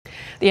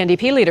The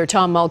NDP leader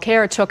Tom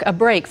Mulcair took a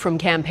break from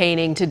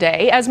campaigning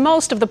today. As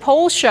most of the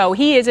polls show,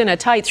 he is in a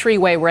tight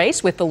three-way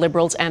race with the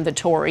Liberals and the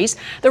Tories.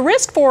 The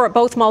risk for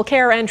both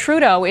Mulcair and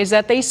Trudeau is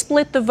that they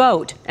split the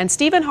vote, and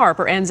Stephen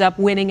Harper ends up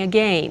winning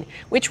again,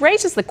 which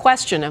raises the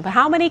question of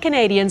how many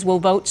Canadians will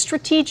vote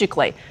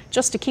strategically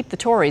just to keep the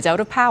Tories out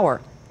of power.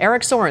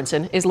 Eric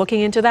Sorensen is looking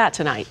into that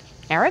tonight.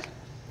 Eric?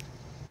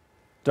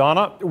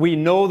 Donna, we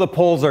know the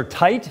polls are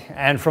tight,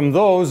 and from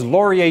those,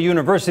 Laurier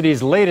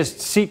University's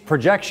latest seat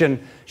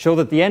projection show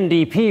that the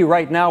NDP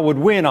right now would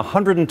win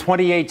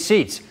 128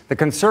 seats. The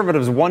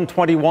Conservatives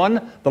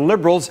 121, the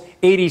Liberals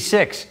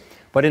 86.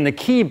 But in the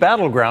key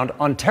battleground,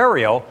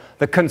 Ontario,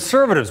 the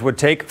Conservatives would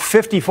take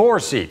 54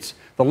 seats,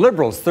 the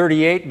Liberals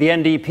 38, the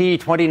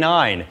NDP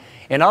 29.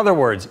 In other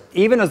words,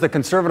 even as the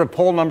Conservative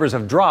poll numbers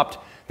have dropped,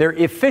 their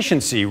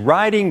efficiency,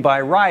 riding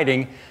by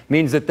riding,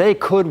 means that they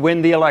could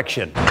win the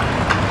election.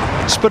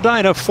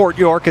 Spadina, Fort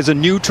York is a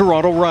new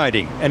Toronto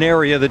riding, an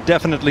area that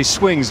definitely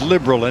swings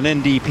Liberal and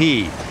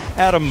NDP.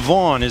 Adam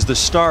Vaughan is the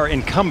star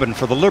incumbent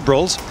for the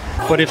Liberals,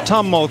 but if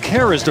Tom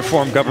Mulcair is to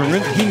form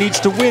government, he needs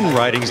to win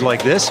ridings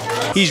like this.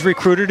 He's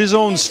recruited his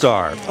own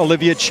star,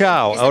 Olivia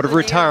Chow, out of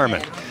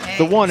retirement.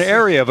 The one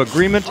area of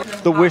agreement,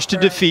 the wish to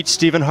defeat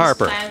Stephen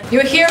Harper.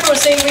 You're here for the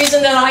same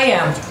reason that I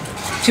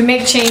am, to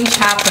make change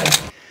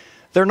happen.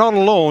 They're not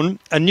alone.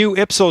 A new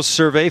Ipsos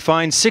survey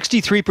finds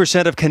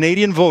 63% of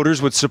Canadian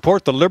voters would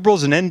support the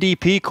Liberals and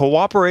NDP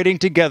cooperating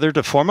together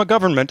to form a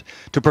government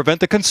to prevent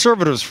the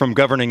Conservatives from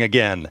governing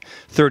again.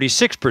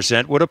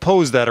 36% would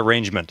oppose that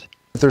arrangement.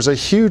 There's a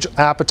huge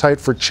appetite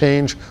for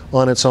change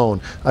on its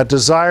own, a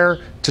desire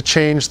to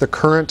change the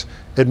current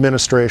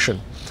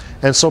administration.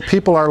 And so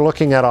people are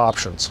looking at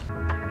options.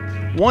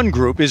 One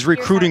group is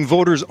recruiting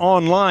voters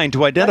online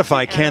to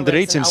identify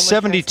candidates in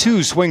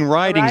 72 swing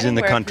ridings in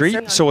the country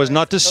so as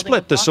not to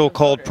split the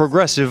so-called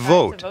progressive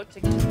vote.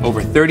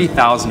 Over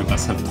 30,000 of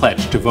us have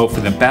pledged to vote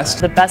for the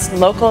best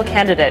local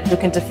candidate who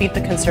can defeat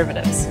the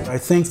Conservatives. I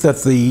think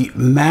that the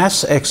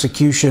mass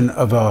execution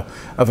of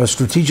a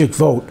strategic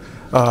vote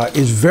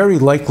is very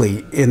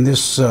likely in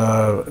this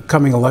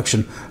coming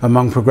election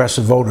among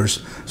progressive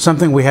voters,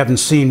 something we haven't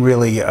seen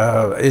really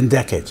in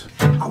decades.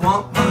 I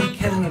want my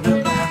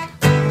Canada back.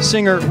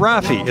 Singer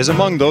Rafi is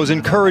among those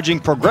encouraging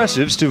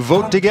progressives to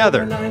vote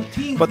together.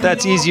 But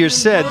that's easier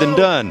said than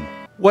done.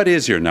 What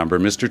is your number,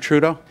 Mr.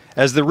 Trudeau?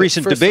 As the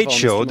recent debate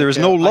showed, there is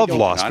no love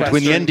lost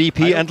between the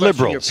NDP and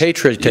Liberals.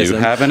 Patriotism.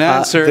 You haven't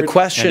answered. The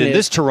question and in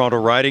this Toronto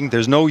riding,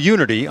 there's no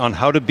unity on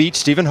how to beat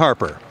Stephen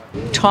Harper.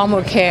 Tom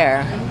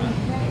Mulcair,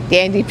 the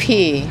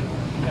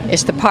NDP,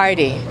 is the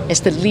party,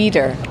 is the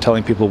leader.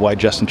 Telling people why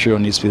Justin Trudeau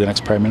needs to be the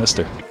next Prime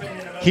Minister.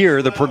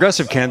 Here, the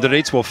progressive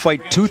candidates will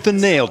fight tooth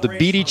and nail to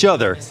beat each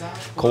other.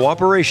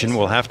 Cooperation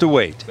will have to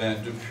wait.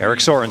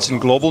 Eric Sorensen,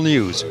 Global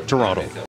News, Toronto.